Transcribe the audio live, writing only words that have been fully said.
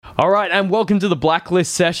All right, and welcome to the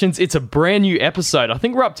Blacklist sessions. It's a brand new episode. I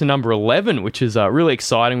think we're up to number 11, which is really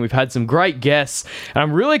exciting. We've had some great guests, and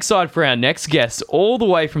I'm really excited for our next guest, all the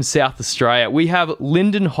way from South Australia. We have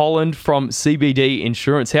Lyndon Holland from CBD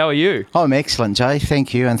Insurance. How are you? Oh, I'm excellent, Jay.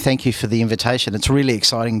 Thank you, and thank you for the invitation. It's really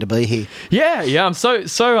exciting to be here. Yeah, I'm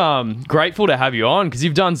so grateful to have you on because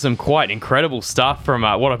you've done some quite incredible stuff from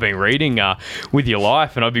what I've been reading with your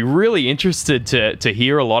life, and I'd be really interested to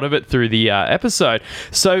hear a lot of it through the episode.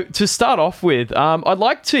 So to start off with, I'd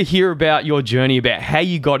like to hear about your journey, about how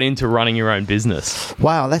you got into running your own business.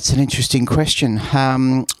 Wow, that's an interesting question.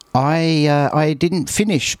 I didn't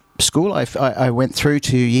finish school. I went through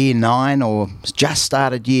to year 9 or just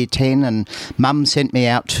started year 10, and Mum sent me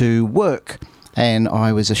out to work, and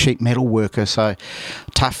I was a sheet metal worker, so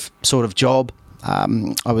tough sort of job.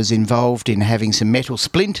 I was involved in having some metal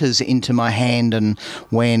splinters into my hand, and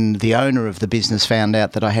when the owner of the business found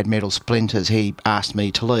out that I had metal splinters, he asked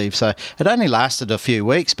me to leave. So it only lasted a few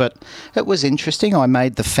weeks, but it was interesting. I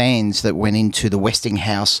made the fans that went into the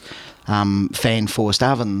Westinghouse fan-forced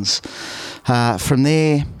ovens. From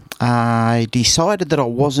there, I decided that I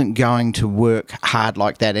wasn't going to work hard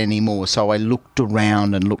like that anymore, so I looked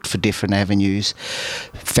around and looked for different avenues.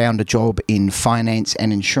 Found a job in finance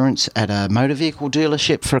and insurance at a motor vehicle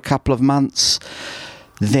dealership for a couple of months,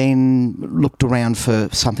 then looked around for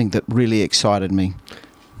something that really excited me.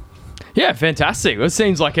 Yeah, fantastic. It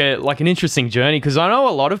seems like an interesting journey, because I know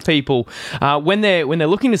a lot of people when they're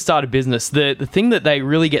looking to start a business, the thing that they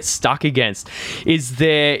really get stuck against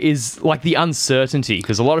is like the uncertainty,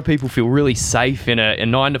 because a lot of people feel really safe in a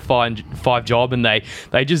 9 to 5 job, and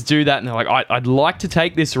they just do that, and they're like, I'd like to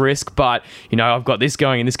take this risk, but I've got this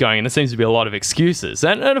going, and there seems to be a lot of excuses,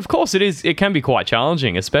 and of course it can be quite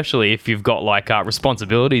challenging, especially if you've got like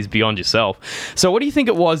responsibilities beyond yourself. So what do you think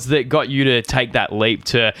it was that got you to take that leap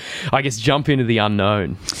to, I guess, jump into the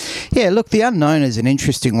unknown? Yeah, look, the unknown is an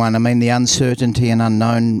interesting one. I mean, the uncertainty and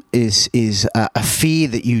unknown is a fear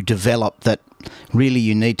that you develop that really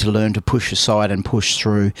you need to learn to push aside and push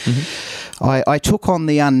through. Mm-hmm. I took on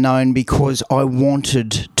the unknown because I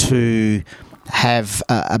wanted to have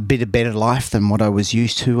a bit of better life than what I was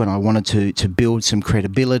used to, and I wanted to build some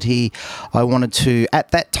credibility. I wanted to, at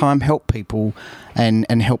that time, help people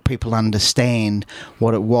and help people understand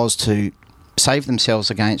what it was to save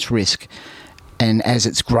themselves against risk. And as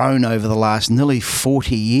it's grown over the last nearly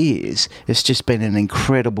 40 years, it's just been an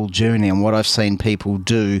incredible journey and what I've seen people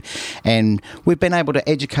do. And we've been able to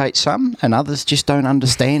educate some, and others just don't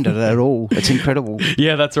understand it at all. It's incredible.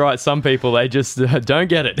 Yeah, that's right. Some people, they just don't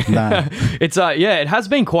get it. No. It's it has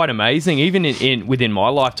been quite amazing, even within my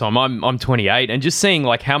lifetime. I'm 28, and just seeing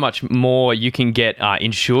like how much more you can get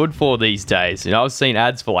insured for these days. I was seeing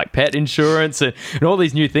ads for like pet insurance and all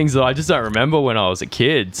these new things that I just don't remember when I was a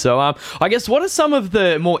kid. So I guess, what are some of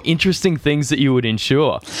the more interesting things that you would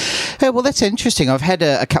insure? Yeah, well, that's interesting. I've had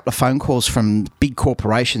a couple of phone calls from big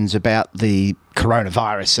corporations about the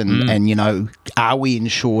coronavirus and are we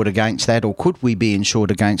insured against that, or could we be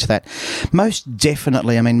insured against that? Most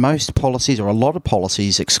definitely. I mean, most policies, or a lot of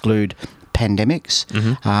policies, exclude pandemics.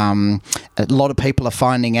 Mm-hmm. A lot of people are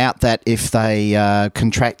finding out that if they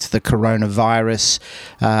contract the coronavirus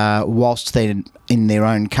whilst they're in their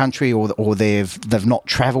own country, or they've not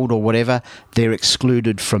travelled or whatever, they're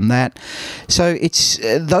excluded from that. So it's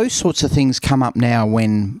those sorts of things come up now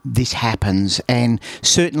when this happens, and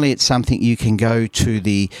certainly it's something you can go to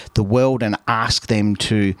the world and ask them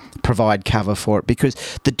to provide cover for it, because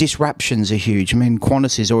the disruptions are huge. I mean,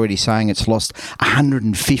 Qantas is already saying it's lost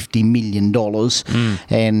 $150 million,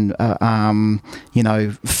 and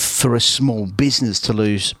for a small business to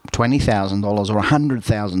lose $20,000 or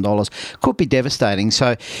 $100,000 could be devastating.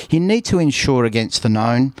 So you need to insure against the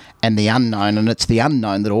known and the unknown, and it's the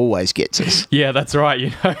unknown that always gets us. Yeah, that's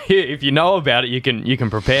right. If you know about it, you can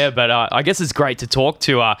prepare. But I guess it's great to talk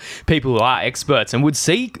to people who are experts and would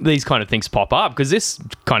see these kind of things pop up, because this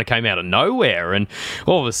kind of came out of nowhere, and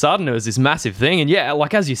all of a sudden it was this massive thing. And yeah,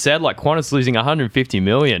 like as you said, like Qantas losing $150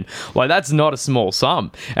 million, like that's not a small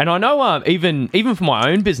sum. And I know even for my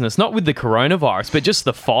own business, not with the coronavirus, but just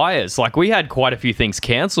the fires, like we had quite a few things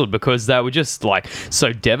cancelled because they were just like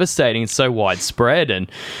so devastating and so widespread.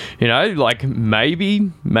 And like maybe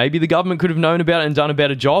the government could have known about it and done a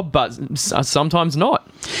better job, but sometimes not.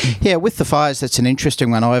 Yeah, with the fires, that's an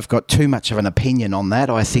interesting one. I've got too much of an opinion on that.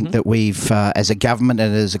 I think that we've, as a government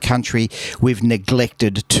and as a country, we've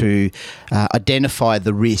neglected to identify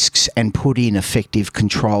the risks and put in effective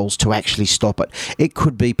controls to actually stop it. It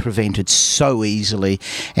could be prevented so easily.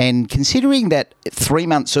 And considering that 3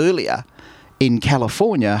 months earlier, in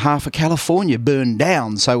California, half of California burned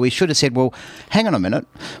down. So we should have said, well, hang on a minute,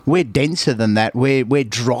 we're denser than that, we're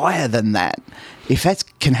drier than that. If that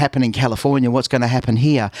can happen in California, what's going to happen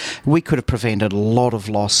here? We could have prevented a lot of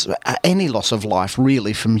loss, any loss of life,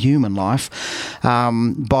 really, from human life,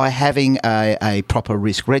 by having a proper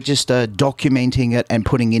risk register, documenting it, and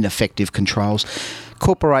putting in effective controls.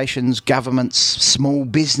 Corporations, governments, small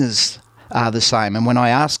business are the same. And when I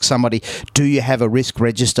ask somebody, do you have a risk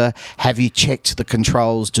register? Have you checked the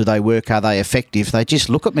controls? Do they work? Are they effective? They just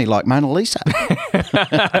look at me like Mona Lisa.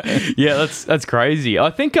 Yeah, that's crazy.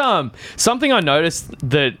 I think something I noticed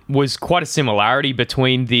that was quite a similarity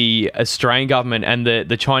between the Australian government and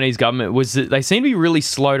the Chinese government was that they seem to be really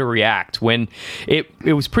slow to react when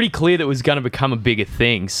it was pretty clear that it was going to become a bigger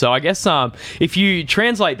thing. So I guess if you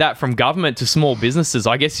translate that from government to small businesses,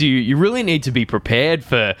 I guess you really need to be prepared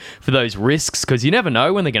for those risks, because you never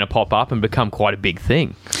know when they're going to pop up and become quite a big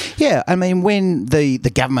thing. Yeah, I mean, when the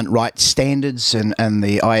government writes standards and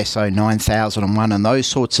the ISO 9001 and those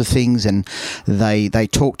sorts of things, and they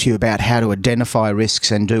talk to you about how to identify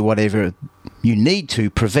risks and do whatever you need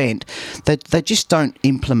to prevent, they just don't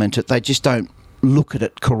implement it. They just don't look at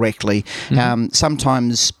it correctly. Mm-hmm.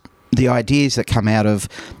 Sometimes the ideas that come out of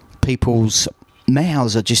people's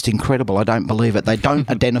mouths are just incredible. I don't believe it. They don't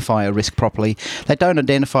identify a risk properly. They don't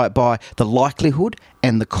identify it by the likelihood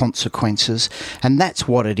and the consequences, and that's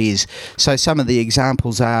what it is. So some of the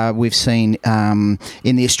examples are, we've seen in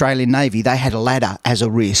the Australian Navy, they had a ladder as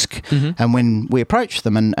a risk. Mm-hmm. And when we approached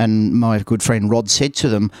them, and my good friend Rod said to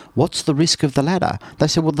them, what's the risk of the ladder? They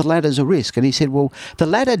said, well, the ladder's a risk. And he said, well, the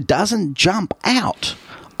ladder doesn't jump out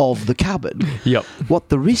of the cupboard. Yep. What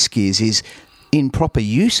the risk is improper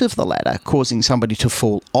use of the ladder, causing somebody to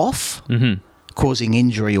fall off, mm-hmm. causing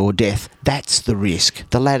injury or death. That's the risk.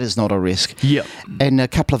 The ladder's not a risk. Yep. And a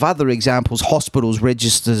couple of other examples, hospitals'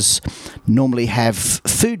 registers normally have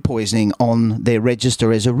food poisoning on their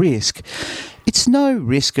register as a risk. It's no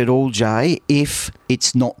risk at all, Jay, if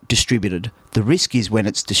it's not distributed. The risk is when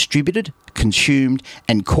it's distributed, consumed,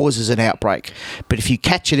 and causes an outbreak. But if you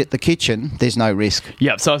catch it at the kitchen, there's no risk.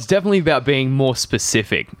 Yeah, so it's definitely about being more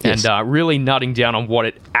specific. Yes. And really nutting down on what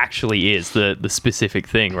it actually is, the specific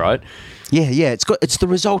thing, right? Yeah, it's the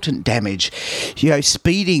resultant damage. You know,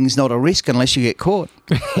 speeding's not a risk unless you get caught.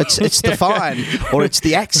 It's the fine or it's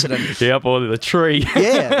the accident. Yep, or the tree.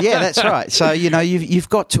 yeah, that's right. So, you know, you've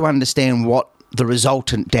got to understand what the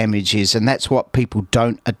resultant damage is, and that's what people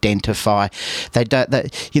don't identify. They don't.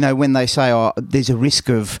 When they say, "Oh, there's a risk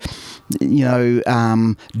of,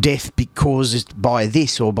 death caused by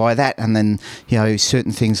this or by that," and then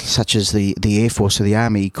certain things such as the Air Force or the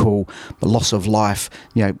Army call the loss of life,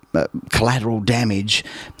 collateral damage,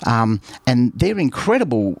 and they're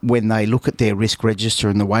incredible when they look at their risk register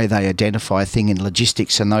and the way they identify a thing in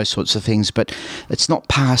logistics and those sorts of things. But it's not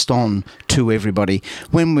passed on to everybody.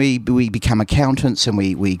 When we become accountants and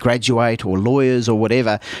we graduate, or lawyers or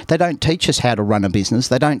whatever, they don't teach us how to run a business.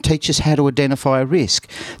 They don't teach us how to identify a risk.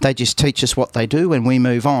 They just teach us what they do, and we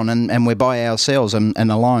move on, and we're by ourselves and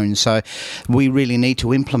alone. So we really need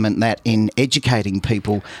to implement that in educating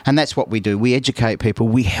people, and that's what we do. We educate people.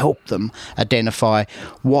 We help them identify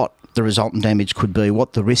what the resultant damage could be,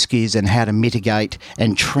 what the risk is, and how to mitigate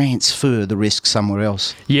and transfer the risk somewhere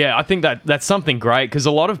else. Yeah, I think that's something great, because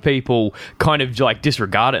a lot of people kind of like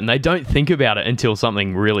disregard it and they don't think about it until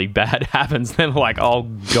something really bad happens. Then like, oh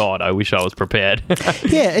God, I wish I was prepared.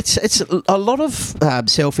 Yeah, it's a lot of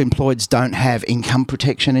self-employeds don't have income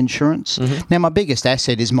protection insurance. Mm-hmm. Now, my biggest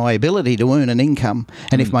asset is my ability to earn an income,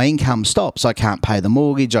 and if my income stops, I can't pay the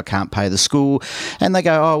mortgage, I can't pay the school, and they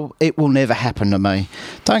go, oh, it will never happen to me.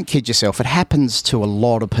 Don't kid yourself, it happens to a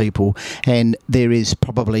lot of people, and there is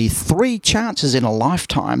probably 3 chances in a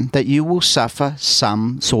lifetime that you will suffer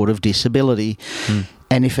some sort of disability.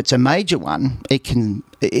 And if it's a major one, it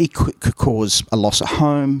could cause a loss of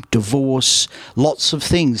home, divorce, lots of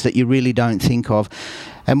things that you really don't think of.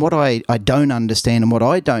 And what I don't understand and what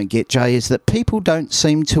I don't get, Jay, is that people don't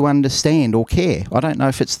seem to understand or care. I don't know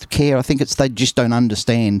if it's the care. I think it's they just don't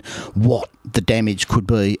understand what the damage could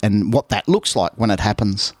be and what that looks like when it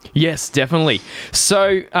happens. Yes, definitely.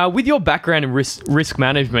 So with your background in risk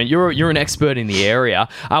management, you're an expert in the area.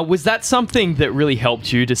 Was that something that really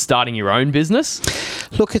helped you to starting your own business?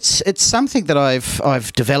 Look, it's something that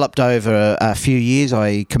I've developed over a few years.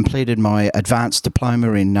 I completed my advanced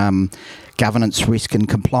diploma in governance, risk and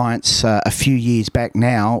compliance a few years back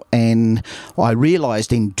now, and I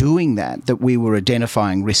realised in doing that we were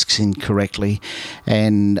identifying risks incorrectly,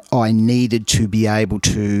 and I needed to be able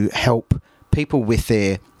to help people with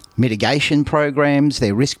their mitigation programs,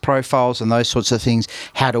 their risk profiles and those sorts of things,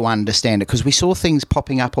 how to understand it. Because we saw things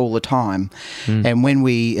popping up all the time. And when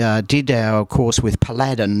we did our course with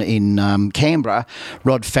Paladin in Canberra,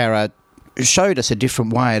 Rod Farrer showed us a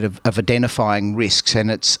different way of identifying risks, and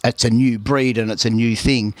it's a new breed and it's a new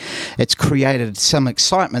thing. It's created some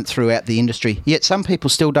excitement throughout the industry, yet some people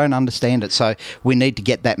still don't understand it, so we need to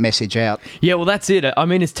get that message out. Yeah, well, that's it. I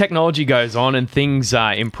mean, as technology goes on and things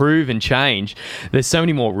improve and change, there's so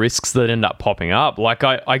many more risks that end up popping up. Like,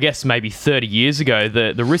 I guess maybe 30 years ago,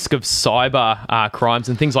 the risk of cyber crimes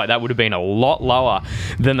and things like that would have been a lot lower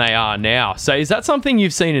than they are now. So is that something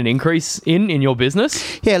you've seen an increase in your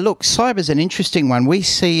business? Yeah, look, cyber's an interesting one. We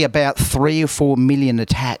see about 3 or 4 million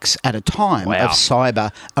attacks at a time of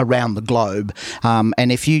cyber around the globe.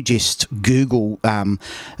 And if you just Google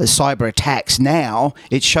cyber attacks now,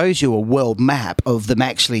 it shows you a world map of them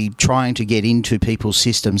actually trying to get into people's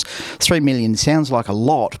systems. 3 million sounds like a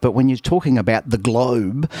lot, but when you're talking about the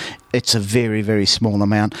globe, it's a very, very small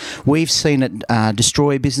amount. We've seen it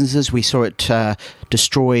destroy businesses. We saw it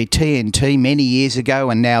destroy TNT many years ago,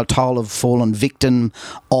 and now Toll have fallen victim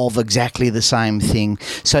of exactly the same thing.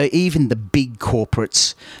 So even the big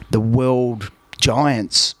corporates, the world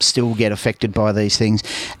giants, still get affected by these things.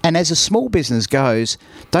 And as a small business goes,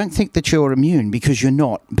 don't think that you're immune, because you're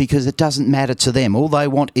not, because it doesn't matter to them. All they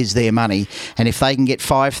want is their money, and if they can get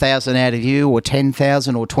 5,000 out of you, or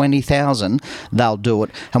 10,000 or 20,000, they'll do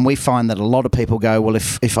it. And we find that a lot of people go, well,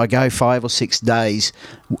 if I go 5 or 6 days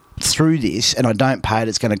through this and I don't pay it,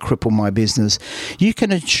 it's going to cripple my business. You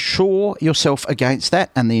can insure yourself against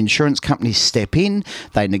that, and the insurance companies step in,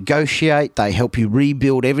 they negotiate, they help you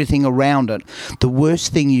rebuild everything around it. The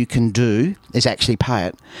worst thing you can do is actually pay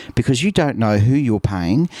it, because you don't know who you're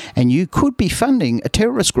paying, and you could be funding a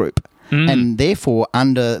terrorist group. And therefore,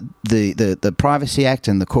 under the Privacy Act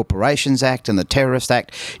and the Corporations Act and the Terrorist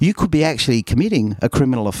Act, you could be actually committing a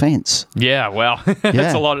criminal offence. Yeah, well,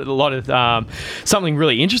 that's a lot of something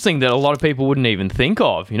really interesting that a lot of people wouldn't even think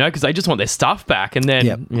of, because they just want their stuff back, and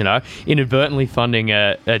then, inadvertently funding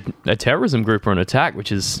a terrorism group or an attack,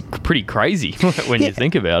 which is pretty crazy when you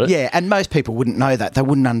think about it. Yeah, and most people wouldn't know that. They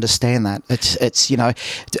wouldn't understand that. It's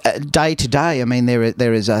day to day. I mean,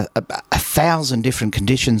 there is a 1,000 different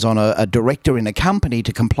conditions on a director in a company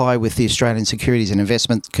to comply with the Australian Securities and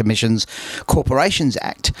Investment Commission's Corporations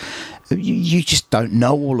Act. You just don't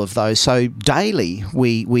know all of those. So daily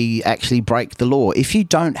we actually break the law. If you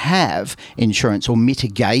don't have insurance or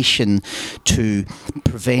mitigation to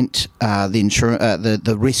prevent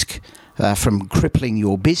the risk from crippling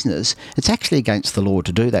your business, it's actually against the law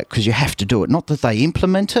to do that, because you have to do it. Not that they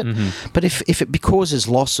implement it, but if it causes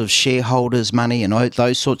loss of shareholders' money and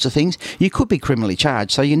those sorts of things, you could be criminally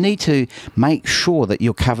charged. So you need to make sure that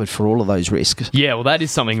you're covered for all of those risks. Yeah, well, that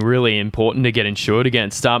is something really important to get insured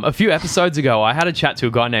against. A few episodes ago, I had a chat to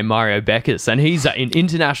a guy named Mario Beckes, and he's an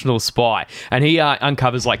international spy, and he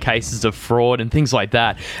uncovers like cases of fraud and things like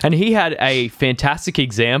that. And he had a fantastic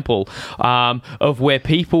example of where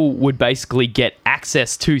people would basically get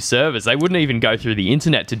access to servers. They wouldn't even go through the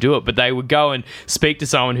internet to do it, but they would go and speak to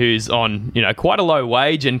someone who's on, quite a low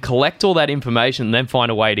wage and collect all that information and then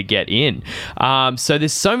find a way to get in. So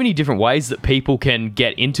there's so many different ways that people can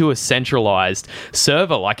get into a centralized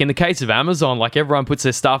server. Like in the case of Amazon, like everyone puts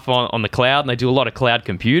their stuff on the cloud and they do a lot of cloud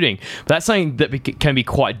computing. But that's something that can be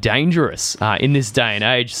quite dangerous in this day and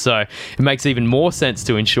age. So it makes even more sense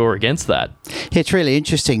to insure against that. Yeah, it's really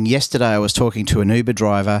interesting. Yesterday I was talking to an Uber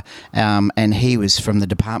driver, and he was from the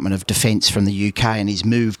Department of Defence from the UK, and he's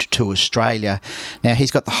moved to Australia. Now,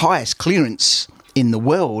 he's got the highest clearance in the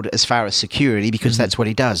world as far as security, because that's what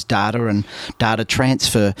he does, data and data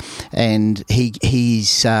transfer, and his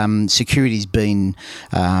security's been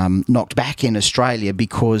knocked back in Australia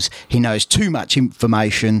because he knows too much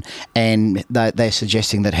information, and they're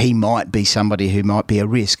suggesting that he might be somebody who might be a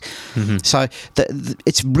risk. So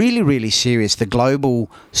it's really, really serious. The global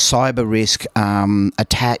cyber risk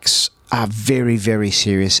attacks are very, very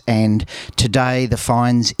serious. And today the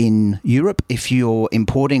fines in Europe, if you're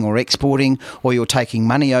importing or exporting, or you're taking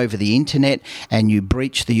money over the internet and you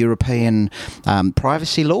breach the European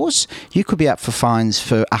privacy laws, you could be up for fines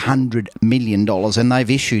for $100 million. And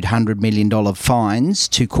they've issued $100 million fines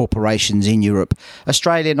to corporations in Europe.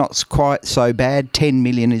 Australia, not quite so bad. $10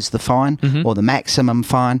 million is the fine, or the maximum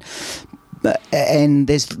fine. and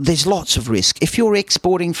there's lots of risk. If you're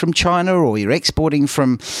exporting from China or you're exporting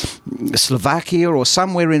from Slovakia or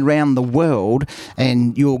somewhere around the world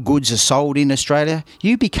and your goods are sold in Australia,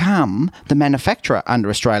 you become the manufacturer under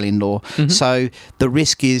Australian law. Mm-hmm. So the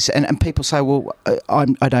risk is, and people say, well,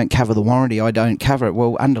 I don't cover the warranty, I don't cover it.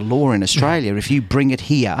 Well, under law in Australia, if you bring it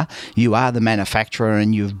here, you are the manufacturer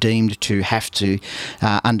and you've deemed to have to,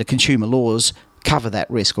 under consumer laws, cover that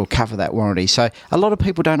risk or cover that warranty. So a lot of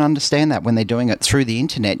people don't understand that when they're doing it through the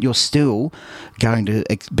internet. You're still going to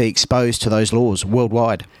be exposed to those laws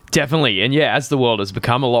worldwide. Definitely. And yeah, as the world has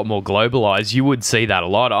become a lot more globalized, you would see that a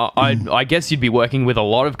lot. I guess you'd be working with a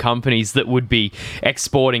lot of companies that would be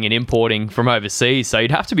exporting and importing from overseas. So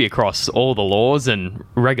you'd have to be across all the laws and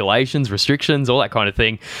regulations, restrictions, all that kind of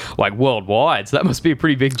thing, like worldwide. So that must be a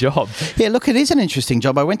pretty big job. Yeah, look, it is an interesting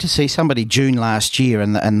job. I went to see somebody June last year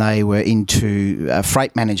and they were into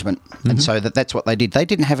freight management. Mm-hmm. And so that's what they did. They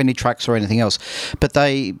didn't have any trucks or anything else, but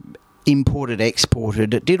they imported,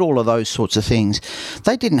 exported, did all of those sorts of things.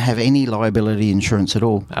 They didn't have any liability insurance at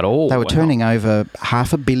all. At all. They were turning over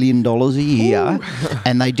 $500 million a year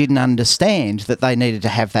and they didn't understand that they needed to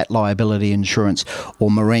have that liability insurance or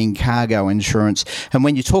marine cargo insurance. And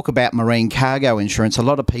when you talk about marine cargo insurance, a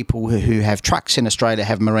lot of people who have trucks in Australia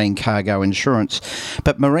have marine cargo insurance,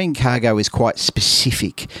 but marine cargo is quite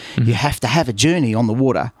specific. Mm-hmm. You have to have a journey on the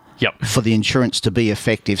water. Yep. For the insurance to be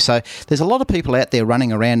effective. So there's a lot of people out there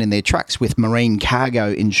running around in their trucks with marine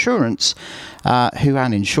cargo insurance who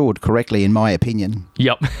aren't insured correctly, in my opinion.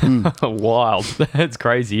 Yep. Wild. That's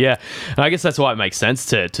crazy, yeah. And I guess that's why it makes sense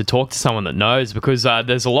to talk to someone that knows, because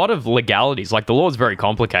there's a lot of legalities. Like, the law is very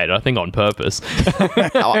complicated, I think on purpose.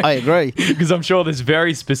 I agree. Because I'm sure there's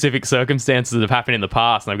very specific circumstances that have happened in the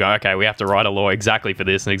past, and they've gone, okay, we have to write a law exactly for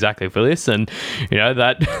this and exactly for this. And, you know,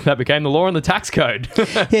 that became the law in the tax code.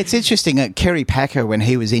 Yeah, it's interesting. Kerry Packer, when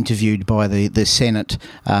he was interviewed by the Senate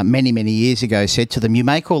many, many years ago, said to them, you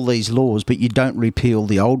make all these laws, but you don't repeal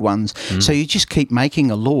the old ones. So you just keep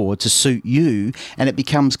making a law to suit you, and it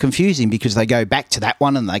becomes confusing because they go back to that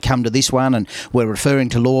one and they come to this one, and we're referring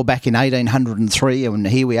to law back in 1803 and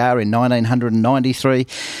here we are in 1993.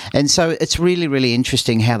 And so it's really, really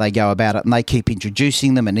interesting how they go about it, and they keep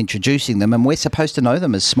introducing them, and we're supposed to know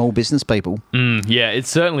them as small business people. Yeah, it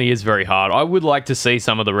certainly is very hard. I would like to see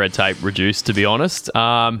some of the red tape reduced, to be honest.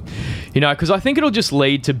 You know, because I think it'll just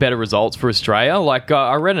lead to better results for Australia. Like,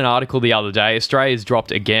 I read an article the other day. Australia's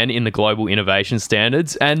dropped again in the global innovation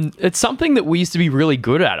standards, and it's something that we used to be really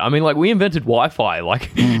good at. I mean, like, we invented Wi-Fi.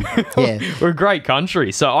 Like, yeah. We're a great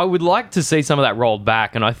country. So I would like to see some of that rolled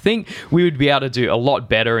back, and I think we would be able to do a lot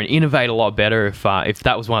better and innovate a lot better if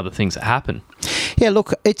that was one of the things that happened. Yeah,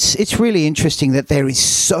 look, it's really interesting that there is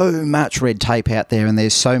so much red tape out there, and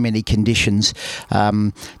there's so many conditions.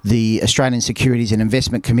 The Australian Securities and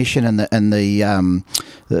Investment Commission and the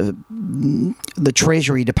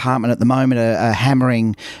Treasury Department at the moment are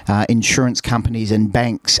hammering insurance companies and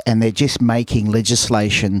banks, and they're just making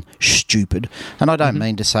legislation stupid. And I don't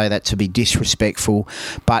mean to say that to be disrespectful,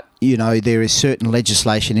 but you know, there is certain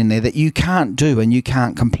legislation in there that you can't do and you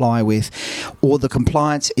can't comply with, or the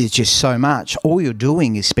compliance is just so much. All you're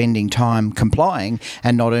doing is spending time complying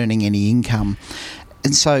and not earning any income.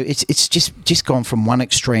 And so it's just gone from one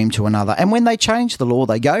extreme to another. And when they change the law,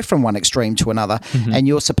 they go from one extreme to another, and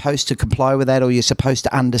you're supposed to comply with that, or you're supposed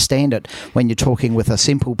to understand it. When you're talking with a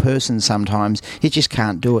simple person sometimes, you just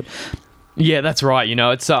can't do it. Yeah, that's right. You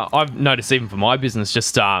know, it's I've noticed even for my business,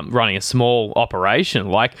 just running a small operation,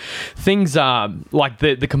 like things like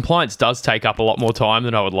the compliance does take up a lot more time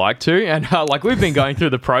than I would like to, and like we've been going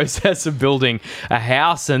through the process of building a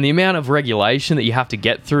house, and the amount of regulation that you have to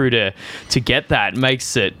get through to get that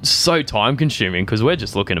makes it so time consuming, because we're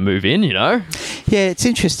just looking to move in, you know. Yeah, it's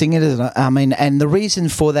interesting, isn't it? I mean, and the reason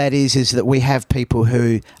for that is that we have people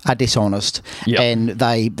who are dishonest, and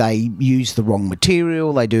they use the wrong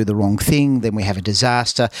material, they do the wrong thing. Then we have a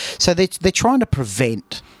disaster. So they're trying to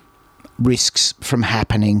prevent risks from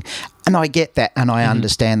happening. And I get that, and I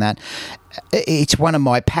understand that. It's one of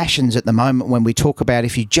my passions at the moment when we talk about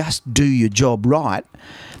if you just do your job right,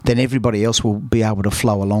 then everybody else will be able to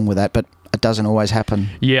flow along with that. But it doesn't always happen.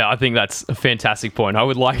 Yeah, I think that's a fantastic point. I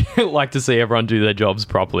would like to see everyone do their jobs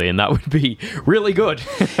properly, and that would be really good.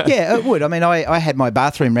 Yeah, it would. I mean, I had my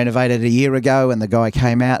bathroom renovated a year ago, and the guy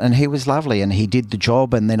came out and he was lovely and he did the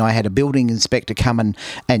job, and then I had a building inspector come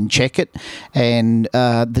and check it, and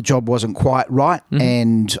the job wasn't quite right,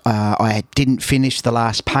 and I didn't finish the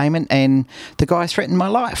last payment, and the guy threatened my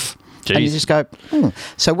life. And you just go,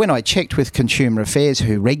 So when I checked with Consumer Affairs,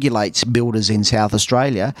 who regulates builders in South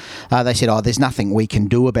Australia, they said, there's nothing we can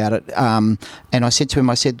do about it. And I said to him,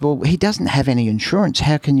 well, he doesn't have any insurance.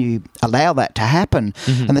 How can you allow that to happen?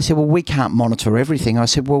 Mm-hmm. And they said, well, we can't monitor everything. I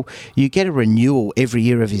said, well, you get a renewal every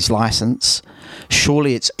year of his licence.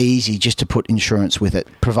 Surely it's easy just to put insurance with it,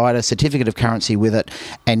 provide a certificate of currency with it,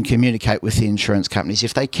 and communicate with the insurance companies.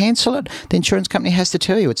 If they cancel it, the insurance company has to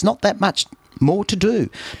tell you. It's not that much more to do,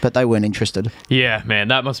 but they weren't interested. Yeah, man,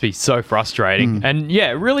 that must be so frustrating. And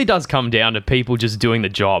yeah, it really does come down to people just doing the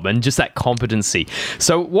job and just that competency.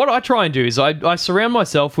 So what I try and do is I surround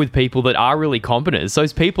myself with people that are really competent. It's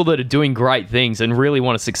those people that are doing great things and really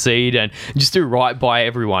want to succeed and just do right by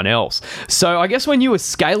everyone else. So I guess when you were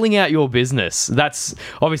scaling out your business, that's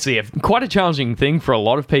obviously quite a challenging thing for a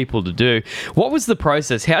lot of people to do. What was the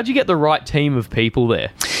process? How did you get the right team of people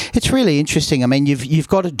there? It's really interesting. I mean, you've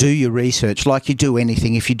got to do your research like you do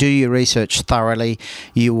anything. If you do your research thoroughly,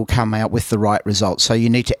 you will come out with the right results. So you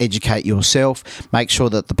need to educate yourself, make sure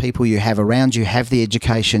that the people you have around you have the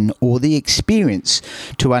education or the experience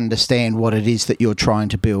to understand what it is that you're trying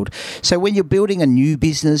to build. So when you're building a new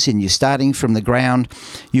business and you're starting from the ground,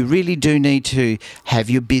 you really do need to have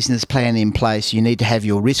your business plan in place. You need to have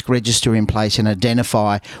your risk register in place and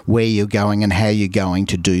identify where you're going and how you're going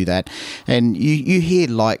to do that. And you hear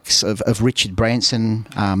likes of Richard Branson,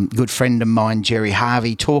 good friend of mine, Jerry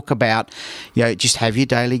Harvey, talk about, just have your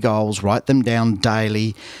daily goals, write them down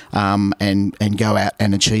daily, and go out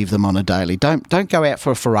and achieve them on a daily. Don't go out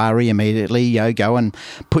for a Ferrari immediately. Go and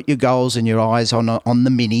put your goals and your eyes on the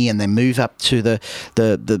Mini, and then move up to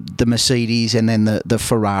the Mercedes, and then the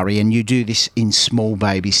Ferrari. And you do this in small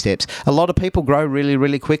baby steps. A lot of people grow really,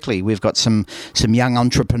 really quickly. We've got some young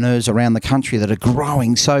entrepreneurs around the country that are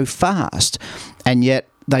growing so fast, and yet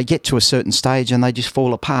they get to a certain stage and they just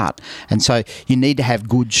fall apart. And so you need to have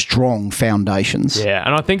good, strong foundations. Yeah,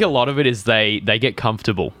 and I think a lot of it is they get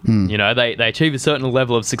comfortable. They achieve a certain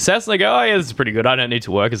level of success and they go, oh yeah, this is pretty good. I don't need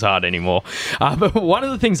to work as hard anymore. But one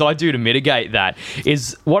of the things I do to mitigate that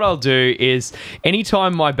is what I'll do is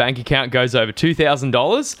anytime my bank account goes over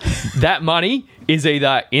 $2,000, that money is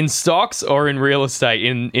either in stocks or in real estate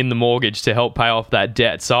in the mortgage to help pay off that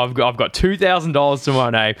debt. So I've got $2,000 to my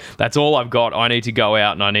name. That's all I've got. I need to go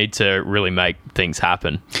out and I need to really make things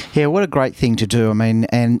happen. Yeah, what a great thing to do. I mean,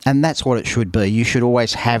 and that's what it should be. You should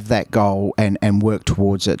always have that goal and work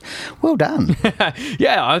towards it. Well done.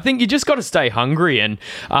 Yeah, I think you just got to stay hungry. And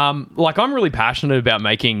I'm really passionate about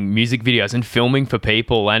making music videos and filming for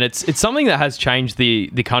people. And it's something that has changed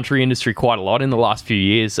the country industry quite a lot in the last few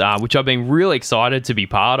years, which I've been really excited to be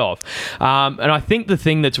part of. And I think the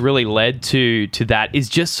thing that's really led to that is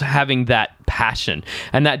just having that passion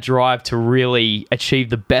and that drive to really achieve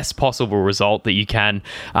the best possible result that you can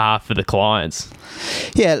for the clients.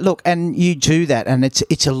 Yeah, look, and you do that, and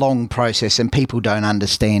it's a long process, and people don't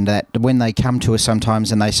understand that when they come to us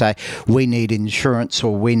sometimes and they say we need insurance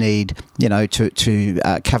or we need to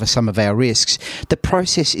cover some of our risks. The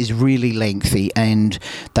process is really lengthy, and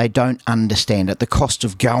they don't understand it. The cost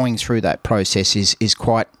of going through that process is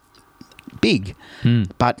quite big,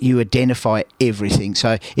 but you identify everything.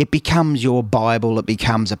 So it becomes your Bible, it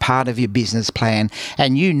becomes a part of your business plan,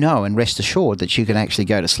 and and rest assured that you can actually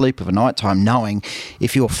go to sleep of a night time knowing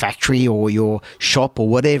if your factory or your shop or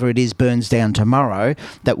whatever it is burns down tomorrow,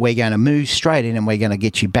 that we're going to move straight in and we're going to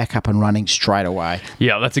get you back up and running straight away.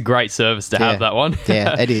 Yeah, that's a great service to have, that one.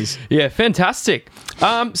 Yeah, it is. Yeah, fantastic.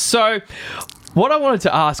 So what I wanted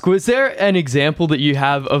to ask, was there an example that you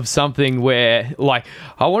have of something where,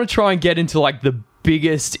 I want to try and get into, the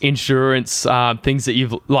biggest insurance things that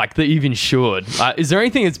you've insured? Is there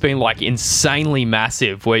anything that's been, insanely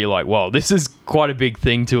massive where you're like, well, this is quite a big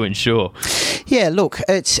thing to insure? Yeah, look,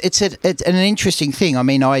 it's an interesting thing. I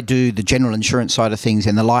mean, I do the general insurance side of things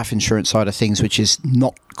and the life insurance side of things, which is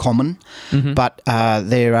not common, but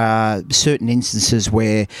there are certain instances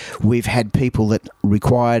where we've had people that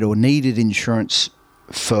required or needed insurance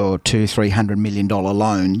for $200-300 million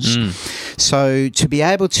loans. So to be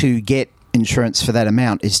able to get insurance for that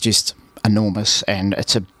amount is just enormous, and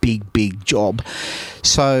it's a big job.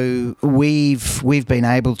 So we've been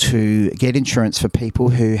able to get insurance for people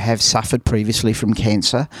who have suffered previously from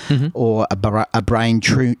cancer or a brain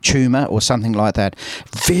tumour or something like that.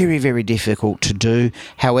 Very, very difficult to do.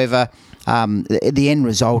 However, the end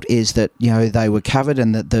result is that they were covered,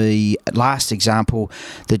 and that the last example,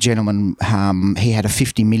 the gentleman, he had a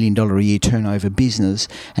 $50 million a year turnover business,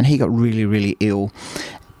 and he got really, really ill.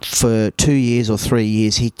 For 2 years or 3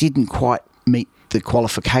 years, he didn't quite meet the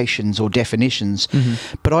qualifications or definitions.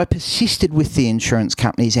 But I persisted with the insurance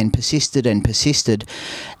companies and persisted,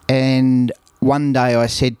 and one day I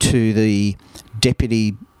said to the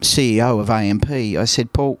deputy CEO of AMP, I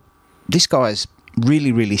said, Paul, this guy's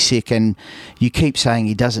really, really sick, and you keep saying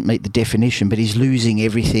he doesn't meet the definition, but he's losing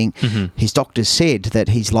everything. His doctors said that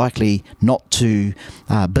he's likely not to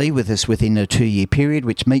be with us within a 2-year period,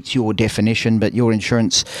 which meets your definition, but your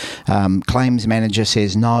insurance claims manager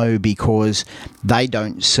says no because they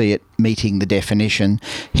don't see it meeting the definition.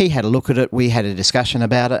 He had a look at it, we had a discussion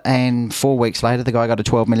about it, and 4 weeks later the guy got a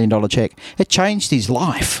 $12 million check. It changed his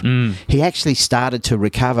life. He actually started to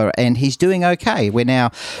recover, and he's doing okay. We're now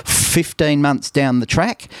 15 months down the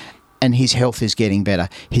track, and his health is getting better.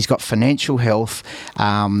 He's got financial health,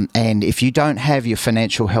 and if you don't have your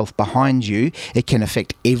financial health behind you, it can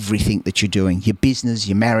affect everything that you're doing, your business,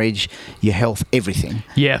 your marriage, your health, everything.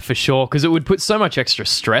 Yeah, for sure, because it would put so much extra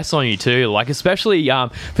stress on you too, like especially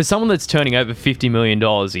for someone that's turning over $50 million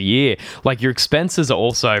a year, like your expenses are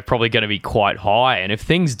also probably going to be quite high, and if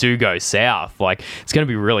things do go south, like it's going to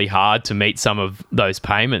be really hard to meet some of those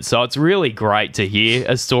payments. So it's really great to hear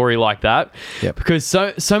a story like that. Yep. Because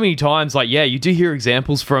so many times, like, yeah, you do hear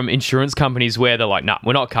examples from insurance companies where they're like, nah,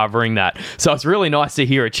 we're not covering that. So it's really nice to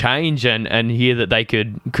hear a change and hear that they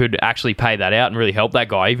could actually pay that out and really help that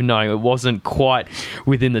guy, even though it wasn't quite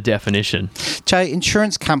within the definition. Jay,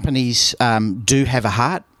 insurance companies do have a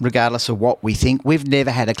heart, regardless of what we think. We've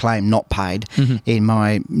never had a claim not paid in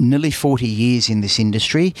my nearly 40 years in this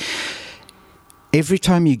industry. Every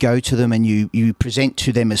time you go to them and you present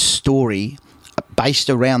to them a story based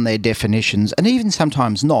around their definitions, and even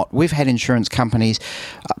sometimes not. We've had insurance companies,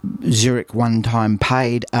 Zurich one time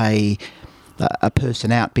paid a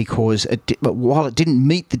person out because while it didn't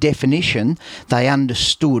meet the definition, they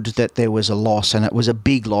understood that there was a loss, and it was a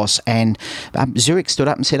big loss. And Zurich stood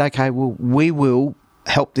up and said, okay, well, we will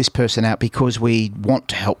help this person out because we want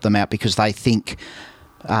to help them out because they think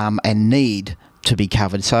and need to be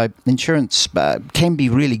covered. So insurance can be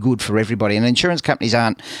really good for everybody, and insurance companies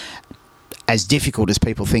aren't as difficult as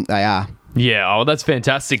people think they are. Yeah, oh, that's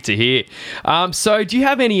fantastic to hear. So do you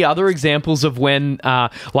have any other examples of when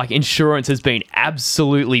like insurance has been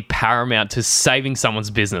absolutely paramount to saving someone's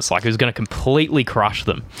business, like it was going to completely crush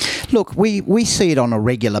them? Look, we see it on a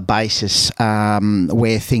regular basis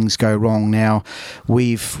where things go wrong. Now,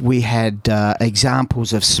 we had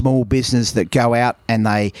examples of small business that go out and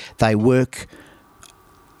they work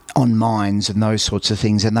on mines and those sorts of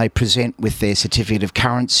things, and they present with their certificate of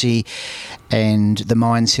currency, and the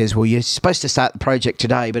mine says, well, you're supposed to start the project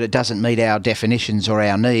today, but it doesn't meet our definitions or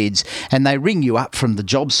our needs, and they ring you up from the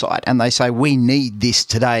job site and they say, we need this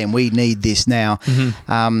today and we need this now.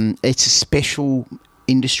 It's a special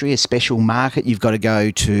industry, a special market. You've got to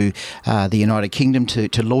go to the United Kingdom,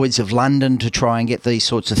 to Lloyd's of London to try and get these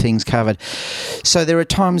sorts of things covered. So there are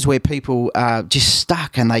times where people are just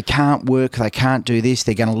stuck and they can't work, they can't do this,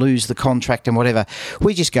 they're going to lose the contract and whatever.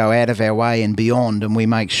 We just go out of our way and beyond, and we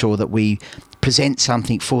make sure that we present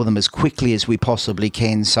something for them as quickly as we possibly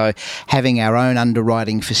can. So having our own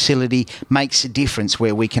underwriting facility makes a difference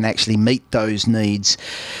where we can actually meet those needs.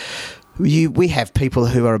 We have people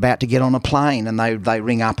who are about to get on a plane and they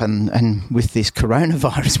ring up and with this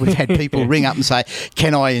coronavirus, we've had people ring up and say,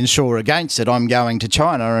 can I insure against it? I'm going to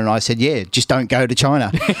China. And I said, yeah, just don't go to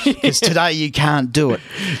China because today you can't do it.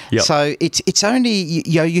 Yep. So it's only,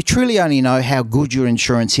 you truly only know how good your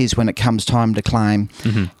insurance is when it comes time to claim.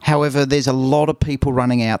 However, there's a lot of people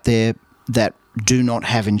running out there that do not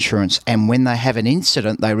have insurance, and when they have an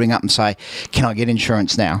incident they ring up and say, can I get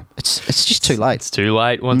insurance now? It's just too late. It's too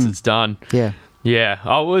late once it's done. Yeah.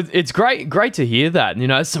 Oh, well, it's great to hear that. You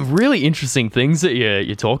know, some really interesting things that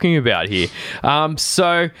you're talking about here.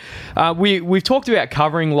 So we've talked about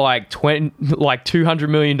covering like $200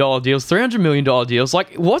 million deals, $300 million deals.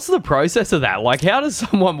 Like, what's the process of that? Like, how does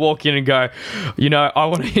someone walk in and go, you know, I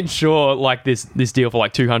want to insure like this deal for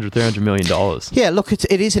like $300 million? Yeah, look, it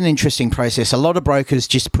is an interesting process. A lot of brokers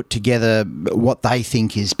just put together what they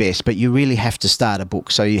think is best, but you really have to start a book.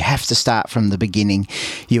 So you have to start from the beginning.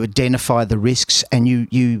 You identify the risks, and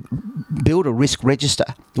you build a risk register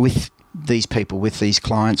with these people, with these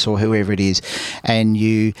clients or whoever it is, and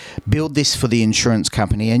you build this for the insurance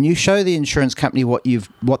company, and you show the insurance company what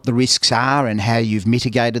the risks are and how you've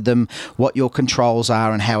mitigated them, what your controls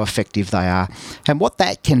are and how effective they are. And what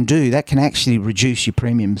that can do, that can actually reduce your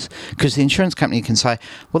premiums, because the insurance company can say,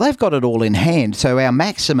 well, they've got it all in hand, so our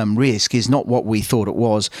maximum risk is not what we thought it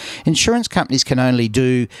was. Insurance companies can only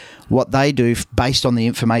do what they do based on the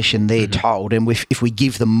information they're told, and if we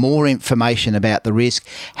give them more information about the risk,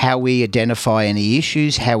 how we we identify any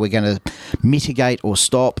issues, how we're going to mitigate or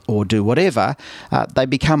stop or do whatever, they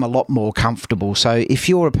become a lot more comfortable. So if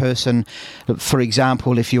you're a person, for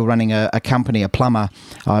example, if you're running a company, a plumber,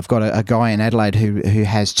 I've got a guy in Adelaide who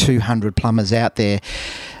has 200 plumbers out there,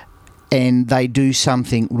 and they do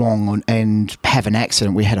something wrong and have an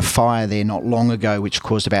accident. We had a fire there not long ago which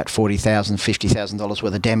caused about $40,000, $50,000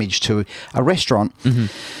 worth of damage to a restaurant. Mm-hmm.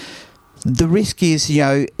 The risk is,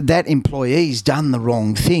 that employee's done the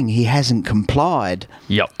wrong thing. He hasn't complied.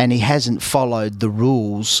 Yep. And he hasn't followed the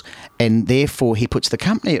rules, and therefore he puts the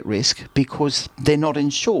company at risk because they're not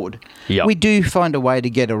insured. Yep. We do find a way to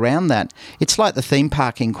get around that. It's like the theme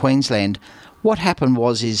park in Queensland. What happened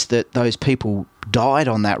is that those people died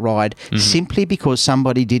on that ride simply because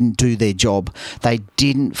somebody didn't do their job. They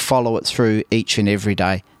didn't follow it through each and every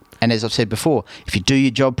day. And as I've said before, if you do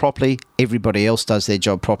your job properly, everybody else does their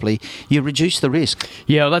job properly, you reduce the risk.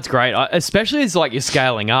 Yeah, well, that's great, especially as you're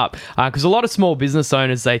scaling up. Because a lot of small business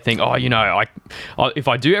owners, they think, if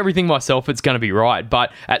I do everything myself, it's going to be right.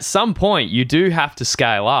 But at some point, you do have to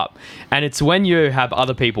scale up. And it's when you have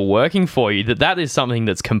other people working for you that is something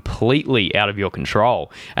that's completely out of your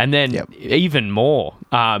control. And then even more,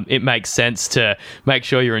 it makes sense to make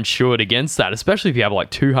sure you're insured against that, especially if you have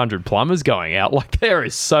 200 plumbers going out. There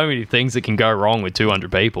is so many things that can go wrong with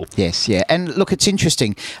 200 people. Yes, yeah. And look, it's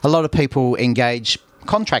interesting. A lot of people engage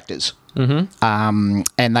contractors and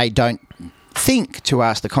they don't think to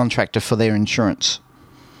ask the contractor for their insurance.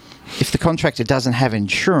 If the contractor doesn't have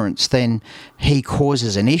insurance, then he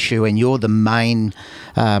causes an issue and you're the main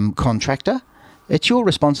contractor. It's your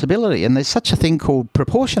responsibility. And there's such a thing called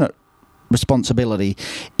proportionate responsibility.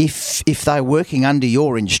 If they're working under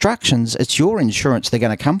your instructions, it's your insurance they're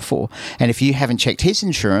going to come for. And if you haven't checked his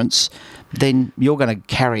insurance, then you're going to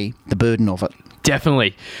carry the burden of it.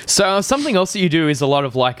 Definitely. So something else that you do is a lot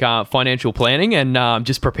of financial planning and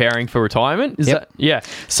just preparing for retirement. Is that? Yeah.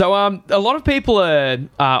 So a lot of people are,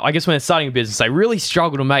 I guess when they're starting a business, they really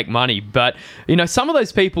struggle to make money. But, some of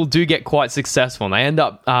those people do get quite successful and they end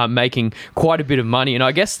up making quite a bit of money. And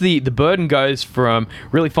I guess the burden goes from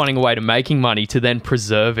really finding a way to making money to then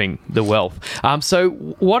preserving the wealth. So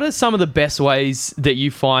what are some of the best ways that you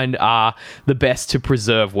find are the best to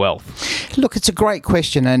preserve wealth? Look, it's a great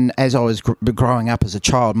question. And as I was growing up as a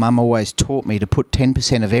child, Mum always taught me to put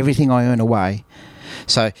 10% of everything I earn away.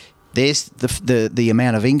 So there's the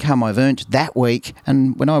amount of income I've earned that week,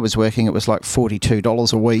 and when I was working it was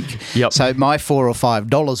 $42 a week. Yep. So my $4 or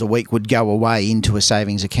 $5 a week would go away into a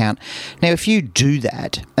savings account. Now if you do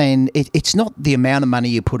that, and it's not the amount of money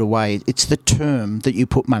you put away, it's the term that you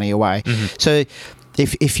put money away. So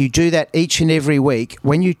if you do that each and every week,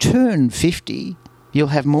 when you turn 50, you'll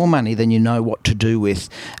have more money than you know what to do with.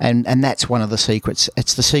 And that's one of the secrets.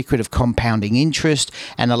 It's the secret of compounding interest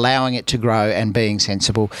and allowing it to grow and being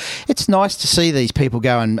sensible. It's nice to see these people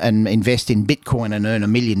go and invest in Bitcoin and earn $1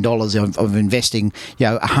 million of investing,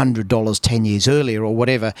 $100 10 years earlier or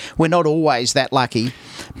whatever. We're not always that lucky.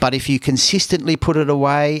 But if you consistently put it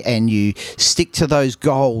away and you stick to those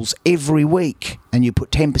goals every week and you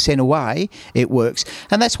put 10% away, it works.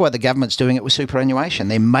 And that's why the government's doing it with superannuation.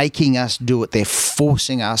 They're making us do it. They're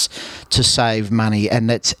forcing us to save money,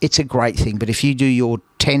 and it's a great thing. But if you do your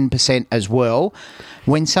 10% as well,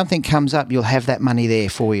 when something comes up, you'll have that money there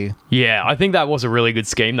for you. Yeah, I think that was a really good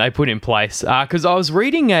scheme they put in place. Because I was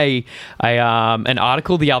reading an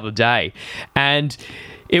article the other day, and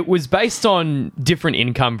it was based on different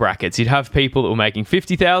income brackets. You'd have people that were making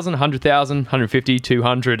 50,000, 100,000, 150,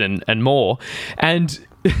 200 and more. And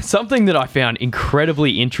something that I found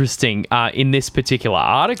incredibly interesting in this particular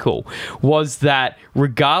article was that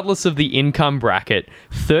regardless of the income bracket,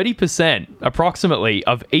 30% approximately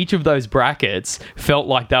of each of those brackets felt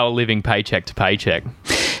like they were living paycheck to paycheck.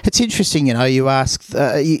 It's interesting, you ask,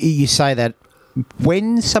 you say that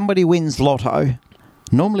when somebody wins lotto,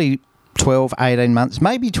 normally 12, 18 months,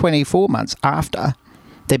 maybe 24 months after,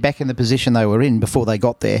 they're back in the position they were in before they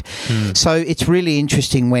got there. So it's really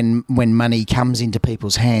interesting when money comes into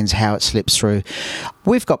people's hands, how it slips through.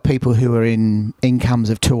 We've got people who are in incomes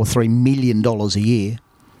of $2 or $3 million a year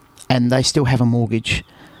and they still have a mortgage.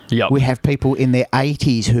 Yep. We have people in their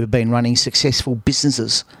 80s who have been running successful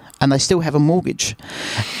businesses and they still have a mortgage.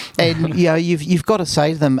 And you've got to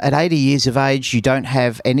say to them, at 80 years of age, you don't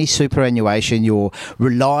have any superannuation. You're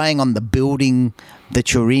relying on the building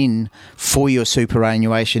that you're in for your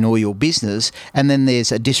superannuation or your business, and then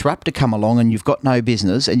there's a disruptor come along and you've got no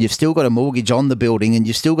business and you've still got a mortgage on the building and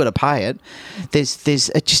you've still got to pay it,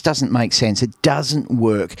 it just doesn't make sense. It doesn't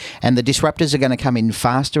work. And the disruptors are going to come in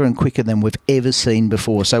faster and quicker than we've ever seen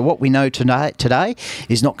before. So what we know today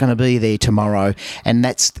is not going to be there tomorrow. And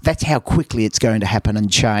that's how quickly it's going to happen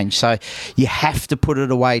and change. So you have to put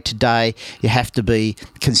it away today. You have to be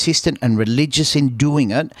consistent and religious in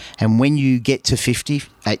doing it. And when you get to 50,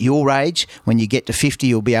 at your age, when you get to 50,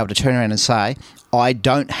 you'll be able to turn around and say, I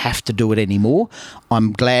don't have to do it anymore.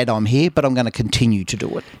 I'm glad I'm here, but I'm going to continue to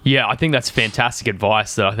do it. Yeah, I think that's fantastic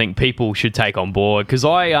advice that I think people should take on board, because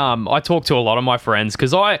I talk to a lot of my friends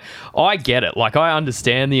because I get it. Like, I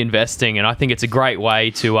understand the investing, and I think it's a great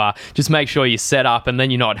way to just make sure you're set up and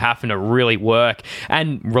then you're not having to really work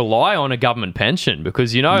and rely on a government pension,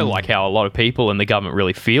 because like how a lot of people in the government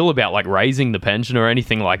really feel about like raising the pension or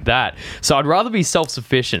anything like that. So I'd rather be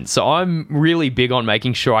self-sufficient. So I'm really big on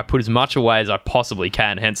making sure I put as much away as I possibly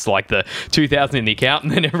can, hence like the 2,000 in the account,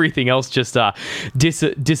 and then everything else just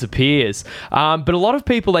disappears. But a lot of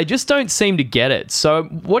people, they just don't seem to get it. So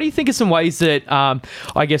what do you think are some ways that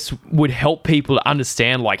I guess would help people to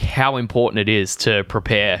understand like how important it is to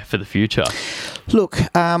prepare for the future? Look,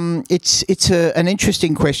 it's an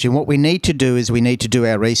interesting question. What we need to do is we need to do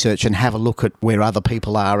our research and have a look at where other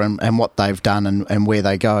people are and what they've done and where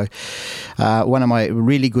they go. One of my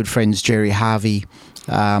really good friends, Jerry Harvey,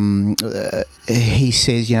 he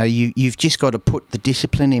says, you've just got to put the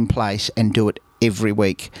discipline in place and do it every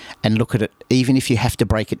week and look at it, even if you have to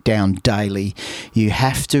break it down daily. You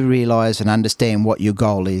have to realise and understand what your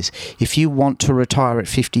goal is. If you want to retire at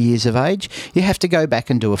 50 years of age, you have to go back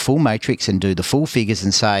and do a full matrix and do the full figures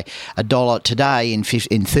and say $1 today in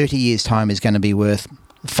 30 years' time is going to be worth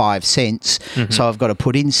 5 cents. Mm-hmm. So I've got to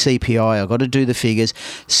put in CPI, I've got to do the figures.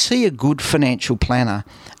 See a good financial planner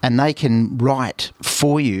and they can write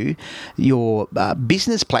for you your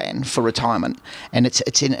business plan for retirement. And it's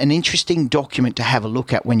an interesting document to have a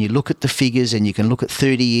look at when you look at the figures, and you can look at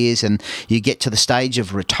 30 years and you get to the stage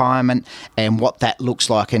of retirement and what that looks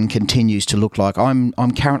like and continues to look like. I'm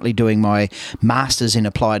currently doing my Masters in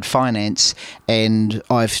Applied Finance, and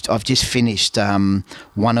I've just finished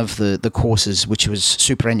one of the courses, which was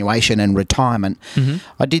superannuation and retirement. Mm-hmm.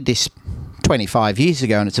 I did this 25 years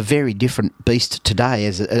ago, and it's a very different beast today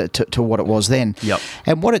as to what it was then. Yep.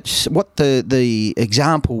 And what the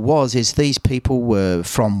example was is these people were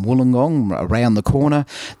from Wollongong, around the corner.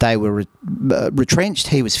 They were retrenched.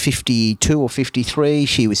 He was 52 or 53.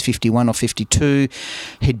 She was 51 or 52.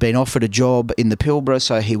 He'd been offered a job in the Pilbara,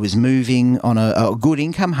 so he was moving on a good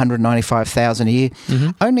income, $195,000 a year. Mm-hmm.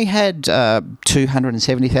 Only had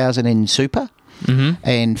 $270,000 in super. Mm-hmm.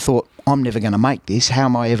 And thought, I'm never going to make this. How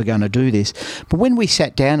am I ever going to do this? But when we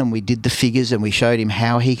sat down and we did the figures and we showed him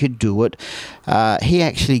how he could do it, he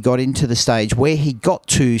actually got into the stage where he got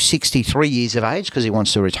to 63 years of age, because he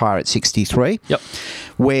wants to retire at 63, yep,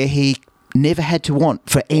 where he never had to want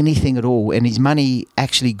for anything at all, and his money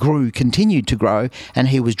actually continued to grow, and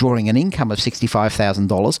he was drawing an income of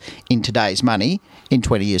 $65,000 in today's money in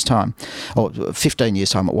 20 years' time, or 15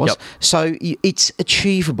 years' time it was. Yep. So it's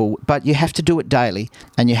achievable, but you have to do it daily,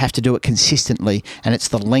 and you have to do it consistently, and it's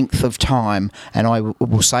the length of time, and I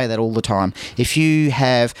will say that all the time. If you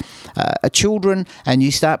have children and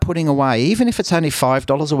you start putting away, even if it's only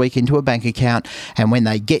 $5 a week into a bank account, and when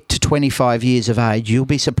they get to 25 years of age, you'll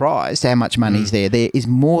be surprised how much money's there. There is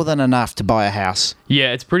more than enough to buy a house.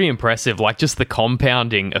 Yeah, it's pretty impressive. Like, just the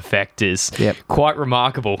compounding effect is quite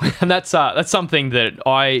remarkable, and that's something that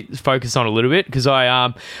I focus on a little bit, because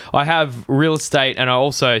I have real estate, and I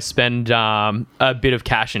also spend a bit of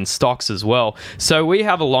cash in stocks as well. So we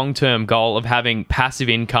have a long-term goal of having passive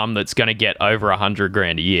income that's going to get over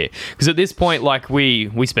 $100,000 a year. Because at this point, like,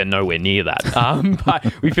 we spend nowhere near that,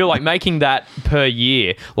 but we feel like making that per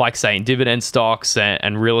year, like say in dividend stocks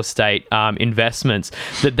and real estate investments,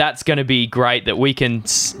 that's going to be great, that we can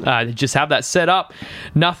just have that set up.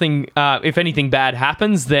 Nothing, if anything bad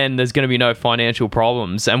happens, then there's going to be no financial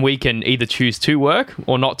problems, and we can either choose to work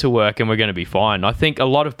or not to work, and we're going to be fine. I think a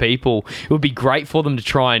lot of people, it would be great for them to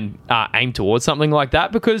try and aim towards something like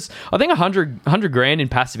that, because I think $100,000 in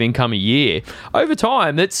passive income a year over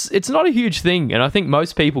time, it's not a huge thing, and I think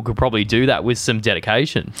most people could probably do that with some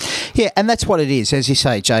dedication. Yeah, and that's what it is, as you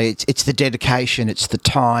say, Jay. It's the dedication, it's the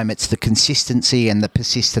time, it's the consistency and the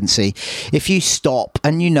persistency. If you stop,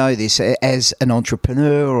 and you know this as an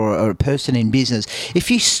entrepreneur or a person in business,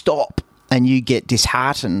 if you stop and you get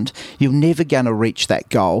disheartened, you're never going to reach that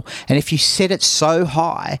goal. And if you set it so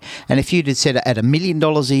high, and if you'd set it at $1 million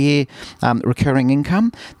a year recurring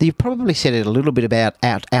income, then you've probably set it a little bit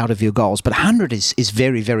out of your goals. But 100 is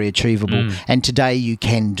very, very achievable. And today you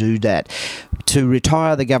can do that. To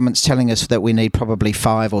retire, the government's telling us that we need probably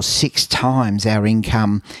 5 or 6 times our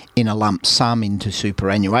income in a lump sum into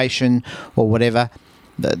superannuation or whatever.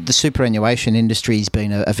 The superannuation industry has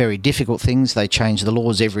been a very difficult thing. They change the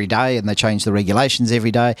laws every day and they change the regulations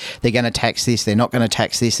every day. They're going to tax this, they're not going to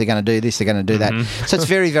tax this, they're going to do this, they're going to do that. So it's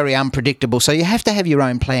very, very unpredictable. So you have to have your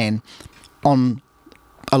own plan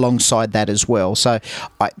alongside that as well. So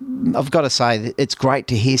I've got to say that it's great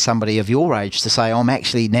to hear somebody of your age to say, I'm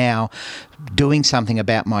actually now doing something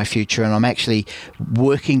about my future and I'm actually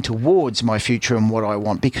working towards my future and what I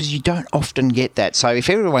want, because you don't often get that. So if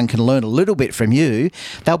everyone can learn a little bit from you,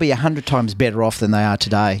 they'll be 100 times better off than they are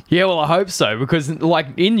today. Yeah, well, I hope so, because like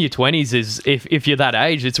in your 20s is if you're that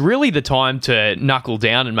age, it's really the time to knuckle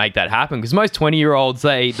down and make that happen, because most 20-year-olds,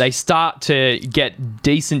 they start to get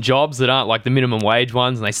decent jobs that aren't like the minimum wage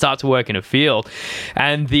ones, and they start to work in a field,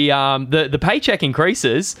 and the paycheck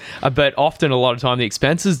increases, but often a lot of time the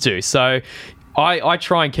expenses do. So I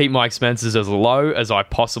try and keep my expenses as low as I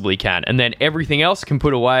possibly can, and then everything else can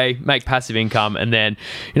put away, make passive income, and then,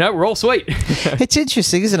 we're all sweet. It's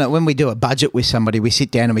interesting, isn't it? When we do a budget with somebody, we sit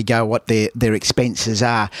down and we go what their expenses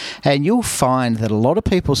are, and you'll find that a lot of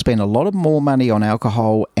people spend a lot of more money on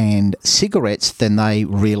alcohol and cigarettes than they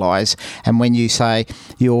realise. And when you say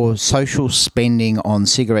your social spending on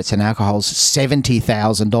cigarettes and alcohol is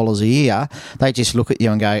 $70,000 a year, they just look at you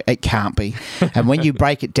and go, it can't be. And when you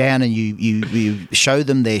break it down and you show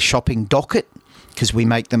them their shopping docket, because we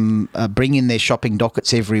make them bring in their shopping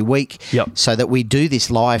dockets every week, so that we do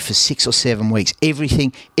this live for 6 or 7 weeks.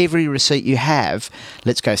 Every receipt you have,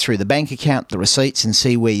 let's go through the bank account, the receipts, and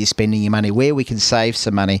see where you're spending your money, where we can save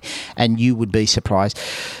some money, and you would be surprised.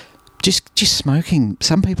 Just smoking.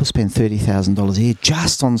 Some people spend $30,000 a year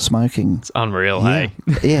just on smoking. It's unreal, hey?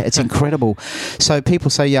 Yeah, it's incredible. So people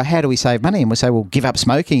say, how do we save money? And we say, well, give up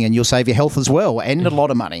smoking and you'll save your health as well, and a lot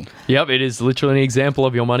of money. Yep, it is literally an example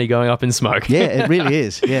of your money going up in smoke. Yeah, it really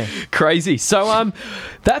is, yeah. Crazy. So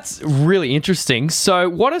that's really interesting. So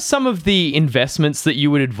what are some of the investments that you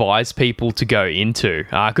would advise people to go into?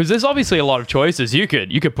 Because there's obviously a lot of choices. You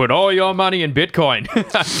could put all your money in Bitcoin.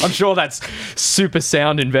 I'm sure that's super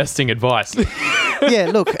sound investing advice.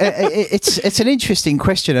 Yeah, look, it's an interesting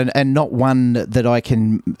question and not one that I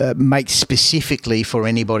can make specifically for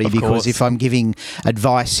anybody, because if I'm giving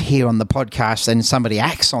advice here on the podcast and somebody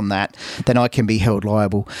acts on that, then I can be held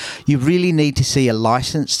liable. You really need to see a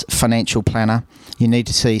licensed financial planner. You need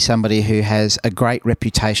to see somebody who has a great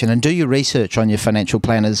reputation, and do your research on your financial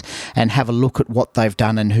planners and have a look at what they've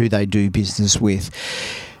done and who they do business with.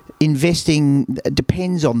 Investing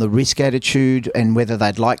depends on the risk attitude and whether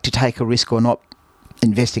they'd like to take a risk or not.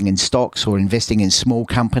 Investing in stocks or investing in small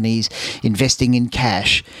companies, investing in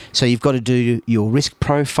cash. So you've got to do your risk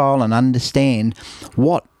profile and understand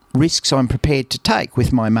what risks I'm prepared to take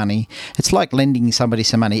with my money. It's like lending somebody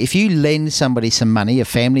some money. If you lend somebody some money, a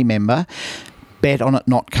family member, bet on it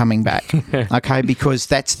not coming back, okay? Because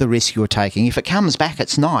that's the risk you're taking. If it comes back,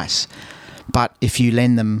 it's nice. But if you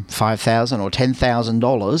lend them $5,000 or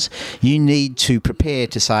 $10,000, you need to prepare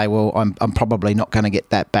to say, well, I'm probably not going to get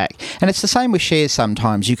that back. And it's the same with shares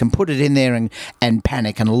sometimes. You can put it in there and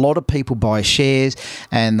panic. And a lot of people buy shares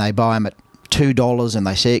and they buy them at $2 and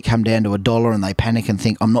they see it come down to $1 and they panic and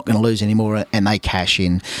think, I'm not going to lose any more, and they cash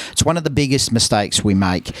in. It's one of the biggest mistakes we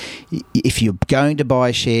make. If you're going to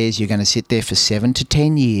buy shares, you're going to sit there for 7 to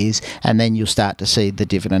 10 years and then you'll start to see the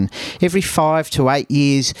dividend. Every 5 to 8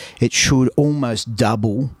 years, it should almost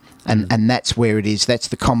double. And that's where it is. That's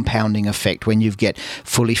the compounding effect when you get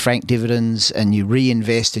fully franked dividends and you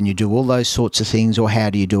reinvest and you do all those sorts of things. Or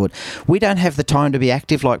how do you do it? We don't have the time to be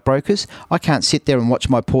active like brokers. I can't sit there and watch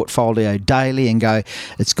my portfolio daily and go,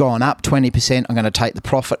 it's gone up 20%, I'm going to take the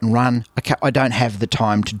profit and run. I don't have the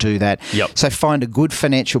time to do that. Yep. So find a good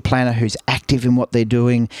financial planner who's active in what they're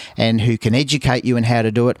doing and who can educate you in how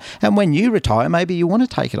to do it. And when you retire, maybe you want to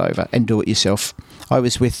take it over and do it yourself. I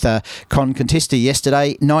was with Con Contista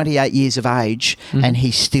yesterday, 98 years of age, and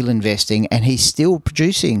he's still investing and he's still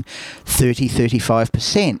producing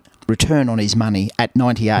 30-35% return on his money at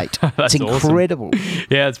 98. It's incredible. Awesome.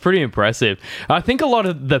 Yeah, it's pretty impressive. I think a lot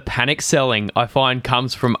of the panic selling I find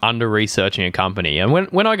comes from under-researching a company. And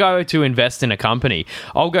when I go to invest in a company,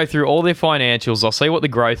 I'll go through all their financials, I'll see what the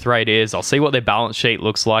growth rate is, I'll see what their balance sheet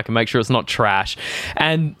looks like and make sure it's not trash.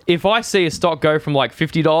 And if I see a stock go from like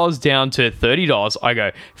 $50 down to $30, I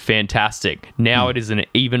go, fantastic. Now it is an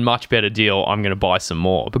even much better deal. I'm going to buy some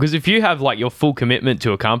more. Because if you have like your full commitment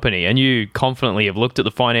to a company and you confidently have looked at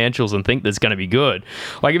the financials and think that's going to be good,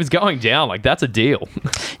 like if it's going down, like that's a deal.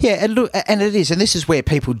 Yeah, and look, and it is, and this is where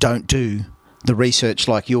people don't do the research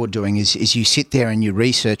like you're doing, is you sit there and you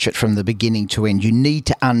research it from the beginning to end. You need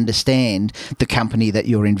to understand the company that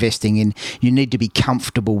you're investing in. You need to be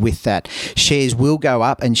comfortable with that. Shares will go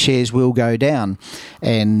up and shares will go down,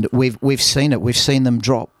 and we've seen it. We've seen them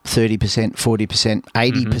drop 30%, 40%,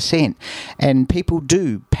 80%. And people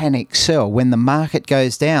do panic sell. When the market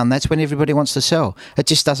goes down, that's when everybody wants to sell. It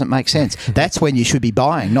just doesn't make sense. That's when you should be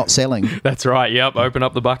buying, not selling. That's right. Yep. Open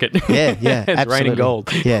up the bucket. Yeah, it's absolutely. raining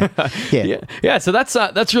gold. Yeah. So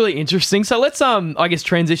that's really interesting. So let's I guess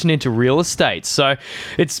transition into real estate. So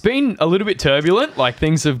it's been a little bit turbulent. Like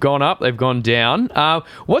things have gone up, they've gone down.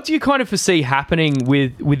 What do you kind of foresee happening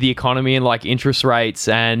with the economy and like interest rates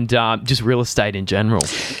and just real estate in general?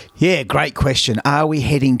 Yeah, great question. Are we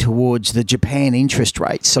heading towards the Japan interest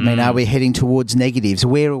rates? I mean, are we heading towards negatives?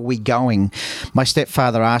 Where are we going? My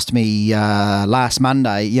stepfather asked me last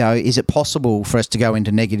Monday, is it possible for us to go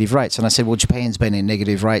into negative rates? And I said, well, Japan's been in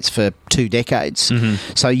negative rates for 2 decades.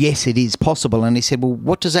 So yes, it is possible. And he said, well,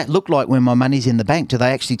 what does that look like when my money's in the bank? Do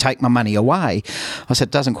they actually take my money away? I said,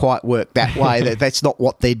 it doesn't quite work that way. That's not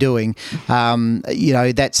what they're doing.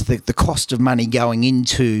 That's the cost of money going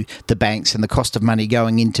into the banks and the cost of money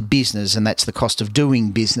going into business, and that's the cost of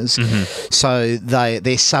doing business. So they're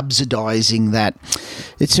subsidising that.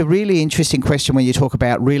 It's a really interesting question when you talk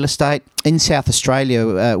about real estate. In South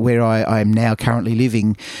Australia, where I am now currently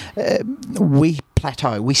living, we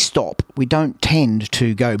plateau, we stop. We don't tend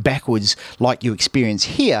to go backwards like you experience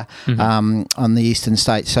here on the eastern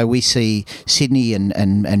states. So we see Sydney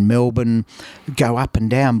and Melbourne go up and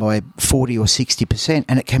down by 40 or 60%,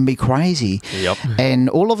 and it can be crazy. Yep. And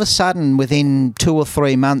all of a sudden, within 2 or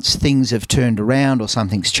 3 months, things have turned around or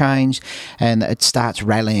something's changed, and it starts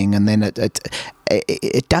rallying, and then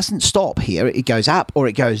it doesn't stop here. It goes up or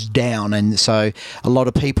it goes down. And so a lot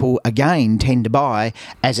of people, again, tend to buy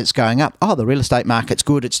as it's going up. Oh, the real estate market's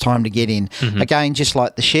good. It's time to get in. Again, just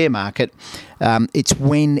like the share market, it's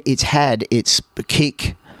when it's had its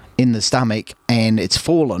kick in the stomach and it's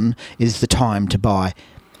fallen is the time to buy.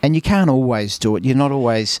 And you can't always do it. You're not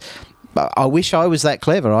always... I wish I was that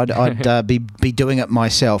clever. I'd be doing it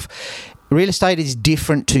myself. Real estate is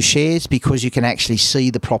different to shares because you can actually see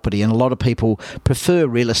the property, and a lot of people prefer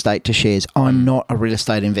real estate to shares. I'm not a real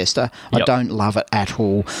estate investor. I don't love it at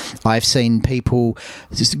all. I've seen people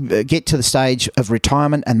just get to the stage of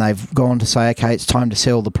retirement and they've gone to say, okay, it's time to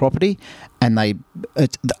sell the property, and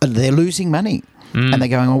they're losing money. And they're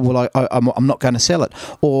going, oh, well, I'm not going to sell it.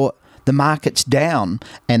 Or the market's down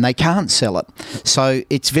and they can't sell it. So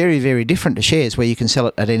it's very, very different to shares where you can sell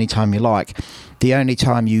it at any time you like. The only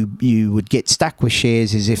time you would get stuck with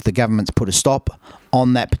shares is if the government's put a stop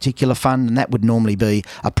on that particular fund, and that would normally be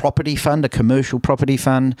a property fund, a commercial property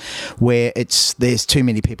fund, where there's too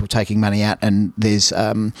many people taking money out, and there's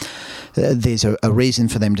a reason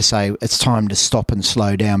for them to say it's time to stop and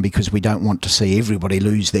slow down because we don't want to see everybody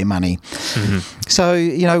lose their money. So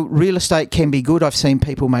real estate can be good. I've seen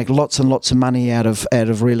people make lots and lots of money out of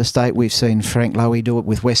real estate. We've seen Frank Lowy do it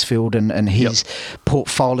with Westfield and his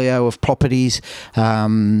portfolio of properties,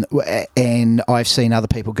 and I've seen other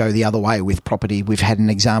people go the other way with property. We've had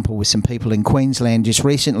an example with some people in Queensland just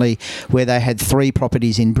recently where they had 3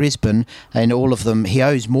 properties in Brisbane, and all of them, he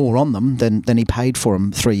owes more on them than he paid for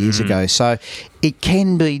them 3 years ago. So it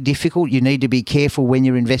can be difficult. You need to be careful when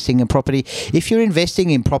you're investing in property. If you're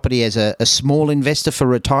investing in property as a small investor for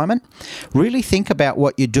retirement, really think about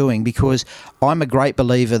what you're doing, because I'm a great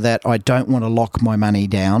believer that I don't want to lock my money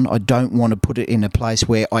down. I don't want to put it in a place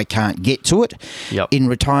where I can't get to it. In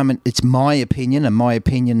retirement, it's my opinion, and my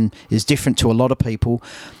opinion is different to a lot of people.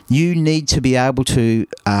 You need to be able to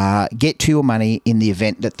get to your money in the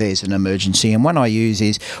event that there's an emergency. And one I use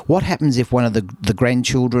is, what happens if one of the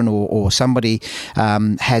grandchildren or somebody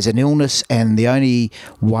has an illness, and the only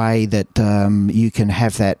way that you can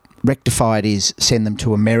have that rectified is send them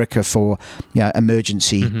to America for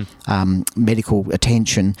emergency medical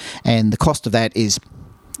attention, and the cost of that is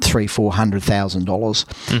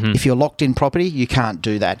 $300,000-$400,000. If you're locked in property, you can't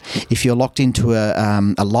do that. If you're locked into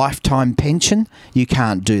a lifetime pension, you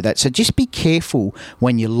can't do that. So just be careful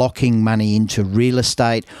when you're locking money into real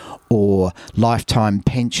estate or lifetime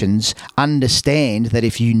pensions. Understand that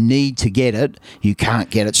if you need to get it, you can't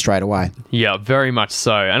get it straight away. Yeah, very much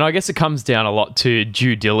so. And I guess it comes down a lot to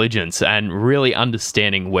due diligence and really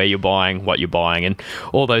understanding where you're buying, what you're buying, and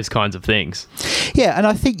all those kinds of things. Yeah, and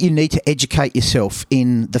I think you need to educate yourself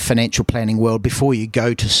in the financial planning world before you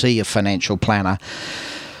go to see a financial planner,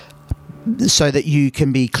 so that you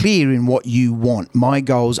can be clear in what you want. My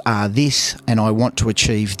goals are this, and I want to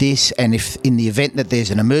achieve this. And if in the event that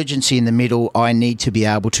there's an emergency in the middle, I need to be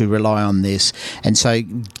able to rely on this. And so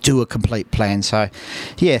do a complete plan. So,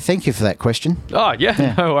 yeah, thank you for that question. Oh,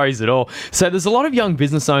 yeah, no worries at all. So there's a lot of young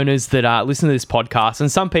business owners that listen to this podcast,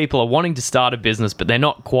 and some people are wanting to start a business, but they're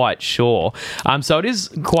not quite sure. So it is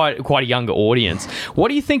quite a younger audience. What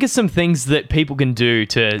do you think are some things that people can do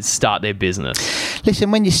to start their business?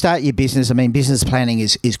 Listen, when you start your business, I mean, business planning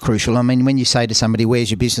is crucial. I mean, when you say to somebody,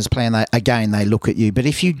 where's your business plan? They look at you. But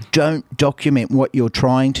if you don't document what you're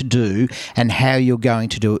trying to do and how you're going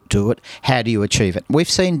to do it, how do you achieve it? We've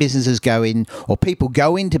seen businesses go in, or people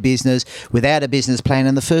go into business without a business plan,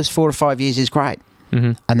 and the first 4 or 5 years is great.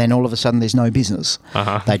 And then all of a sudden there's no business.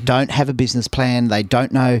 They don't have a business plan. They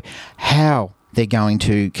don't know how they're going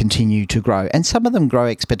to continue to grow. And some of them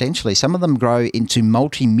grow exponentially. Some of them grow into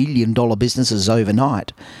multi-million-dollar businesses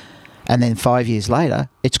overnight. And then 5 years later,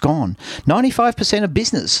 it's gone. 95% of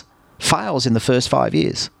business fails in the first 5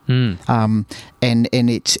 years. And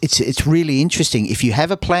it's really interesting. If you have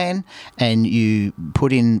a plan and you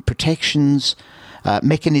put in protections,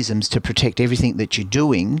 mechanisms to protect everything that you're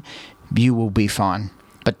doing, you will be fine.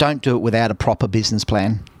 But don't do it without a proper business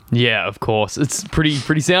plan. Yeah, of course. It's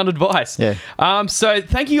pretty sound advice. Yeah. So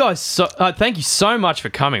thank you guys. Thank you so much for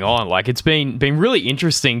coming on. Like, it's been really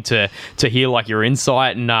interesting to hear like your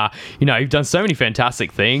insight, and you've done so many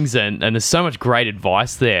fantastic things, and there's so much great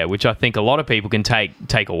advice there, which I think a lot of people can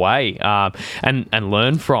take away and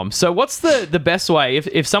learn from. So what's the best way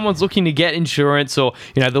if someone's looking to get insurance, or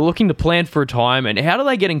they're looking to plan for retirement? How do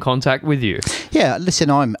they get in contact with you? Yeah, listen,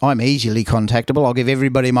 I'm easily contactable. I'll give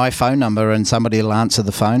everybody my phone number, and somebody will answer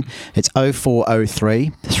the phone. It's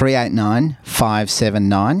 0403 389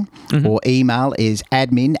 579, or email is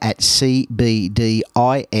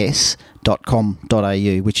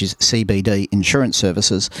admin@cbdis.com.au, which is CBD Insurance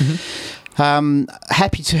Services.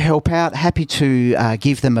 Happy to help out, happy to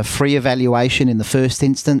give them a free evaluation in the first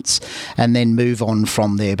instance, and then move on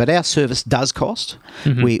from there. But our service does cost.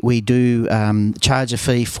 We do charge a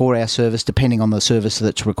fee for our service depending on the service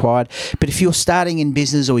that's required. But if you're starting in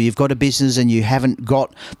business, or you've got a business and you haven't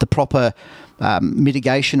got the proper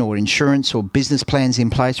mitigation or insurance or business plans in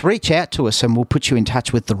place, reach out to us and we'll put you in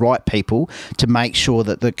touch with the right people to make sure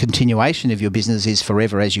that the continuation of your business is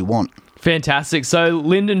forever as you want. Fantastic. So,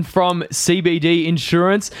 Lyndon from CBD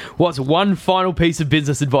Insurance, what's one final piece of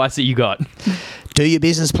business advice that you got? Do your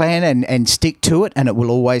business plan and stick to it, and it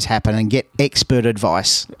will always happen, and get expert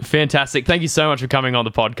advice. Fantastic. Thank you so much for coming on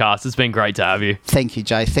the podcast. It's been great to have you. Thank you,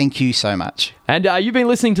 Jay. Thank you so much. And you've been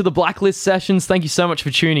listening to the Blacklist sessions. Thank you so much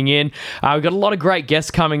for tuning in. We've got a lot of great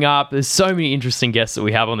guests coming up. There's so many interesting guests that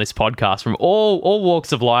we have on this podcast from all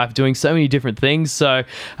walks of life, doing so many different things. So,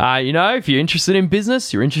 if you're interested in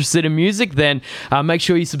business, you're interested in music, then make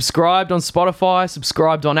sure you subscribed on Spotify,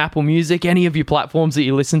 subscribed on Apple Music, any of your platforms that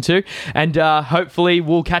you listen to, and hopefully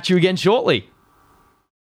we'll catch you again shortly.